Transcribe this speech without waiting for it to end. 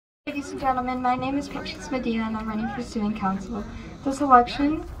Ladies and gentlemen, my name is Patience Medina and I'm running for student council. This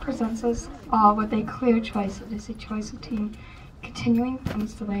election presents us all with a clear choice. It is a choice between continuing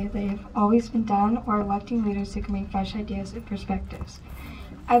things the way they have always been done or electing leaders who can bring fresh ideas and perspectives.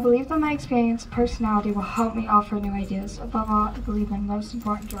 I believe that my experience and personality will help me offer new ideas. Above all, I believe my most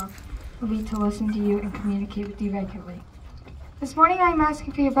important job will be to listen to you and communicate with you regularly. This morning I am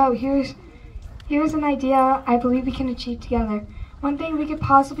asking for your vote. Here's an idea I believe we can achieve together. One thing we could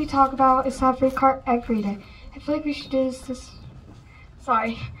possibly talk about is have fruit cart every day. I feel like we should do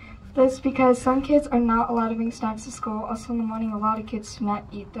this because some kids are not allowed to bring snacks to school. Also in the morning, a lot of kids do not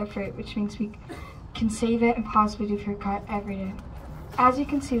eat their fruit, which means we can save it and possibly do fruit cart every day. As you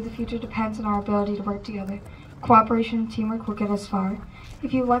can see, the future depends on our ability to work together. Cooperation and teamwork will get us far.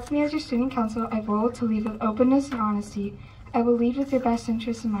 If you elect me as your student council, I vow to lead with openness and honesty. I will lead with your best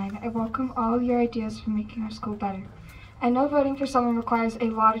interests in mind. I welcome all of your ideas for making our school better. I know voting for someone requires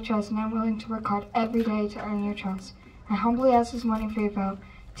a lot of trust, and I'm willing to work hard every day to earn your trust. I humbly ask this morning for your vote.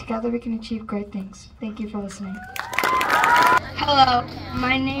 Together we can achieve great things. Thank you for listening. Hello,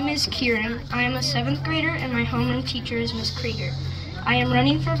 my name is Kieran. I am a 7th grader and my homeroom teacher is Miss Krieger. I am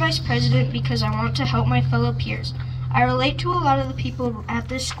running for vice president because I want to help my fellow peers. I relate to a lot of the people at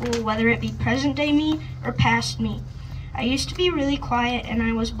this school, whether it be present day me or past me. I used to be really quiet and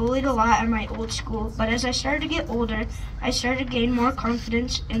I was bullied a lot at my old school, but as I started to get older, I started to gain more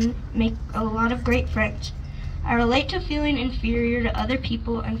confidence and make a lot of great friends. I relate to feeling inferior to other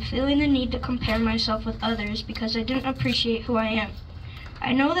people and feeling the need to compare myself with others because I didn't appreciate who I am.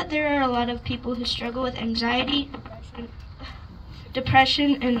 I know that there are a lot of people who struggle with anxiety,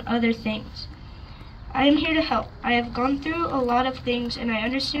 depression, and other things. I am here to help. I have gone through a lot of things and I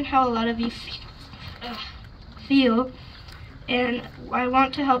understand how a lot of you feel, and I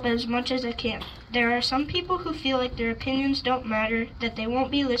want to help as much as I can. There are some people who feel like their opinions don't matter, that they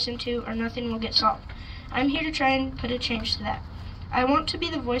won't be listened to, or nothing will get solved. I'm here to try and put a change to that. I want to be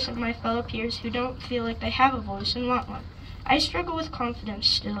the voice of my fellow peers who don't feel like they have a voice and want one. I struggle with confidence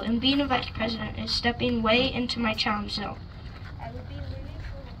still, and being a vice president is stepping way into my challenge zone.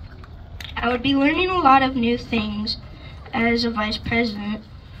 I would be learning a lot of new things as a vice president,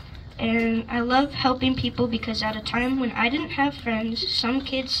 and I love helping people because at a time when I didn't have friends, some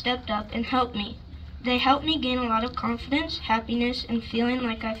kids stepped up and helped me. They helped me gain a lot of confidence, happiness, and feeling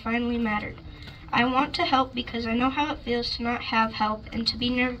like I finally mattered. I want to help because I know how it feels to not have help and to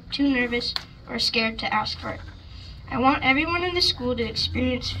be too nervous or scared to ask for it. I want everyone in the school to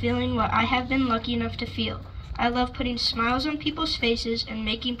experience feeling what I have been lucky enough to feel. I love putting smiles on people's faces and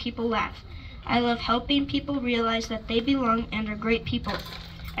making people laugh. I love helping people realize that they belong and are great people.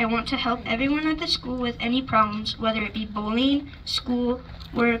 I want to help everyone at the school with any problems, whether it be bullying, school,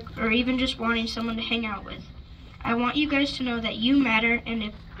 work, or even just wanting someone to hang out with. I want you guys to know that you matter,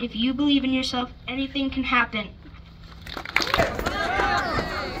 and if you believe in yourself, anything can happen.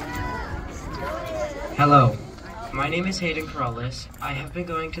 Hello, my name is Hayden Corrales. I have been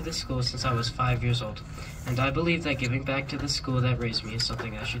going to this school since I was 5 years old, and I believe that giving back to the school that raised me is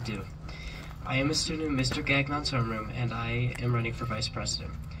something I should do. I am a student in Mr. Gagnon's homeroom, and I am running for vice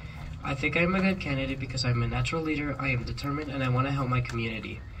president. I think I am a good candidate because I'm a natural leader, I am determined, and I want to help my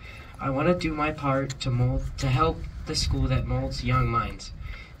community. I want to do my part to help the school that molds young minds.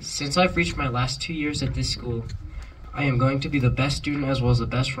 Since I've reached my last 2 years at this school, I am going to be the best student as well as the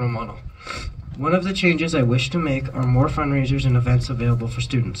best role model. One of the changes I wish to make are more fundraisers and events available for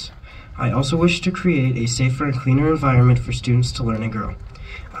students. I also wish to create a safer and cleaner environment for students to learn and grow.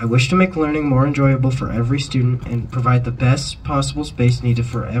 I wish to make learning more enjoyable for every student and provide the best possible space needed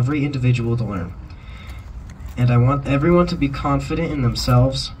for every individual to learn. And I want everyone to be confident in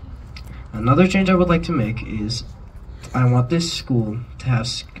themselves. Another change I would like to make is I want this school to have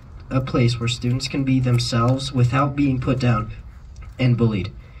a place where students can be themselves without being put down and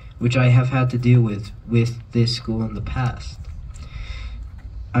bullied, which I have had to deal with this school in the past.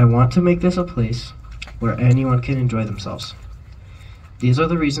 I want to make this a place where anyone can enjoy themselves. These are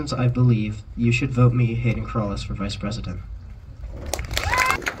the reasons I believe you should vote me, Hayden Corrales, for vice president.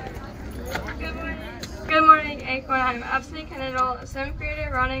 Good morning, Acorn. I'm Absy Kennedal, a 7th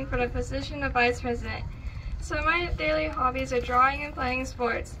grader running for the position of vice president. So my daily hobbies are drawing and playing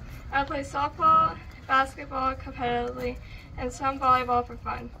sports. I play softball, basketball competitively, and some volleyball for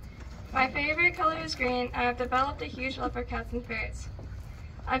fun. My favorite color is green, and I've developed a huge love for cats and ferrets.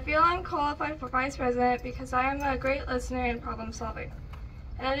 I feel I'm qualified for vice president because I am a great listener and problem solver.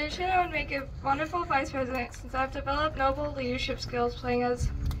 In addition, I would make a wonderful vice president since I've developed noble leadership skills playing as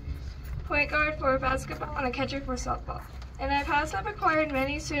point guard for basketball and a catcher for softball. In the past, I've acquired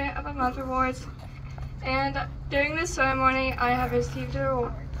many Student of the Month awards, and during this ceremony, I have received an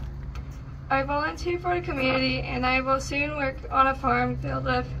award. I volunteer for the community, and I will soon work on a farm filled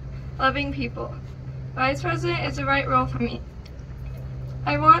with loving people. Vice President is the right role for me.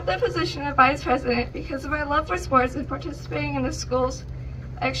 I want the position of Vice President because of my love for sports and participating in the school's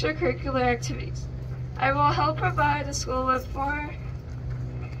extracurricular activities. I will help provide the school with more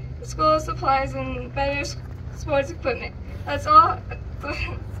school supplies and better sports equipment. Let's all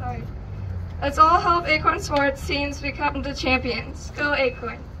help Acorn sports teams become the champions. Go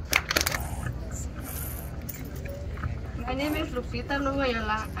Acorn! My name is Lupita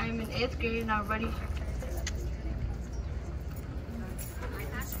Loyola. I'm in 8th grade and I'm ready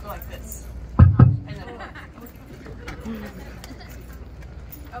for like this.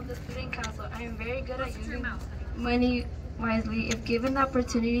 Of the student council, I am very good at using money wisely. If given the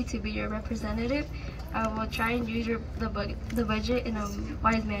opportunity to be your representative, I will try and use the budget in a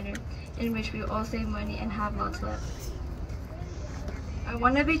wise manner, in which we all save money and have lots left. I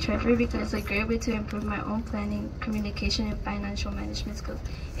want to be treasurer because it's a great way to improve my own planning, communication, and financial management skills.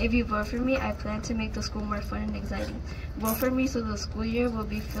 If you vote for me, I plan to make the school more fun and exciting. Vote for me so the school year will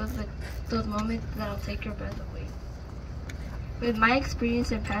be filled with those moments that'll take your breath away. With my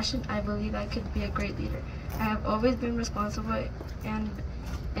experience and passion, I believe I could be a great leader. I have always been responsible and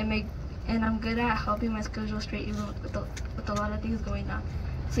I'm good at helping my schedule straight even with a lot of things going on.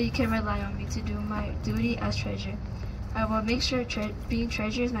 So you can rely on me to do my duty as treasurer. I will make sure being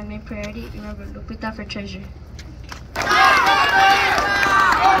treasurer is my main priority. Remember, Lupita for treasurer.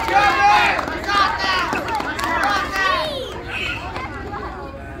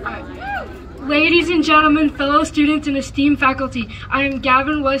 Ladies and gentlemen, fellow students and esteemed faculty, I am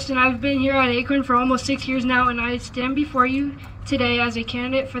Gavin West and I've been here at Acorn for almost 6 years now, and I stand before you today as a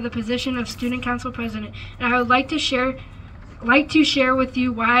candidate for the position of Student Council President. And I would like to share with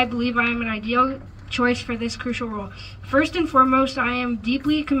you why I believe I am an ideal choice for this crucial role. First and foremost, I am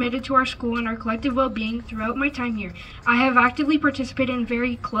deeply committed to our school and our collective well-being throughout my time here. I have actively participated in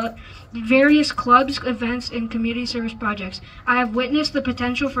various clubs, events, and community service projects. I have witnessed the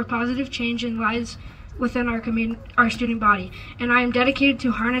potential for positive change in lives within our student body, and I am dedicated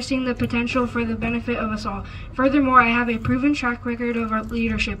to harnessing the potential for the benefit of us all. Furthermore, I have a proven track record of our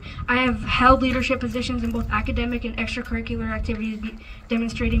leadership. I have held leadership positions in both academic and extracurricular activities,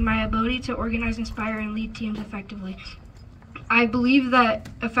 demonstrating my ability to organize, inspire, and lead teams effectively. I believe that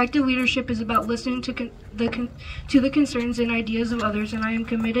effective leadership is about listening to the concerns and ideas of others, and I am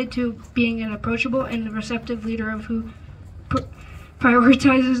committed to being an approachable and receptive leader who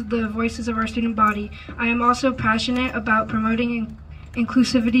prioritizes the voices of our student body. I am also passionate about promoting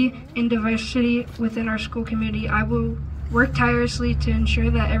inclusivity and diversity within our school community. I will work tirelessly to ensure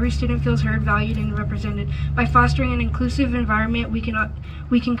that every student feels heard, valued, and represented. By fostering an inclusive environment, we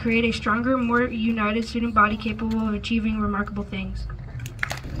can create a stronger, more united student body capable of achieving remarkable things.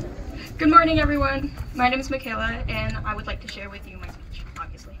 Good morning, everyone. My name is Michaela, and I would like to share with you my speech,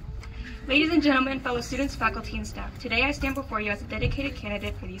 obviously. Ladies and gentlemen, fellow students, faculty, and staff, today I stand before you as a dedicated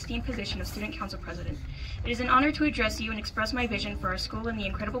candidate for the esteemed position of Student Council President. It is an honor to address you and express my vision for our school and the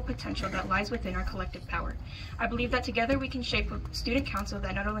incredible potential that lies within our collective power. I believe that together we can shape a student council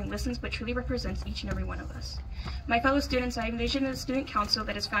that not only listens but truly represents each and every one of us. My fellow students, I envision a student council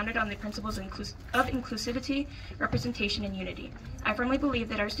that is founded on the principles of inclusivity, representation, and unity. I firmly believe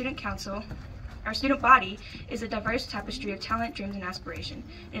that our student body is a diverse tapestry of talent, dreams, and aspiration.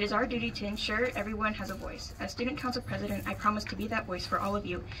 It is our duty to ensure everyone has a voice. As Student Council President, I promise to be that voice for all of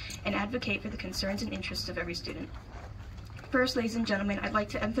you and advocate for the concerns and interests of every student. First, ladies and gentlemen, I'd like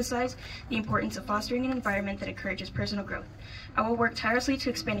to emphasize the importance of fostering an environment that encourages personal growth. I will work tirelessly to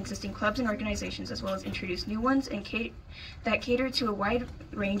expand existing clubs and organizations as well as introduce new ones that cater to a wide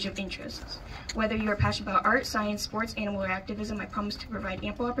range of interests. Whether you are passionate about art, science, sports, animal, or activism, I promise to provide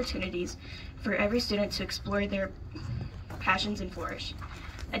ample opportunities for every student to explore their passions and flourish.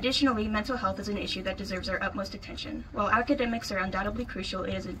 Additionally, mental health is an issue that deserves our utmost attention. While academics are undoubtedly crucial,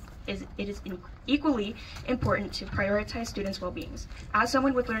 it is equally important to prioritize students' well-being. As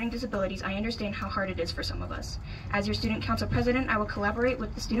someone with learning disabilities, I understand how hard it is for some of us. As your Student Council President, I will collaborate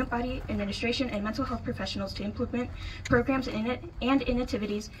with the student body, administration, and mental health professionals to implement programs and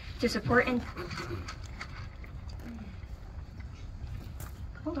activities to support and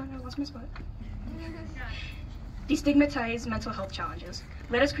hold on, I lost my spot. Destigmatize mental health challenges.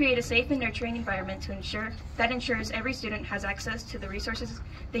 Let us create a safe and nurturing environment that ensures every student has access to the resources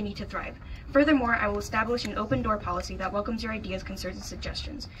they need to thrive. Furthermore, I will establish an open door policy that welcomes your ideas, concerns, and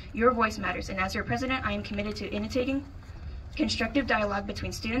suggestions. Your voice matters, and as your president, I am committed to initiating constructive dialogue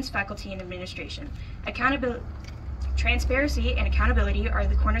between students, faculty, and administration. Transparency and accountability are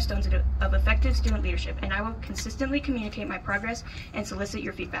the cornerstones of effective student leadership, and I will consistently communicate my progress and solicit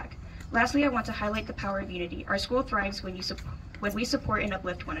your feedback. Lastly, I want to highlight the power of unity. Our school thrives when we support and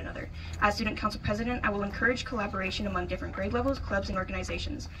uplift one another. As Student Council President, I will encourage collaboration among different grade levels, clubs, and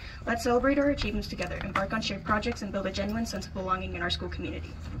organizations. Let's celebrate our achievements together, embark on shared projects, and build a genuine sense of belonging in our school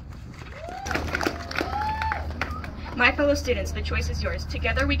community. My fellow students, the choice is yours.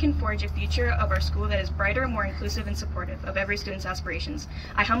 Together we can forge a future of our school that is brighter, more inclusive, and supportive of every student's aspirations.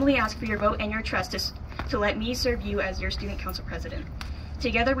 I humbly ask for your vote and your trust to let me serve you as your Student Council President.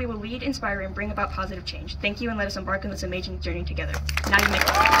 Together we will lead, inspire, and bring about positive change. Thank you, and let us embark on this amazing journey together. Now you may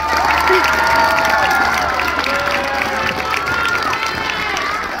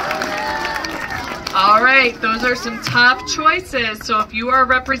All right, those are some top choices. So if you are a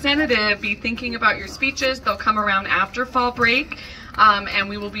representative, be thinking about your speeches. They'll come around after fall break, and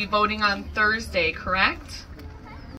we will be voting on Thursday, correct?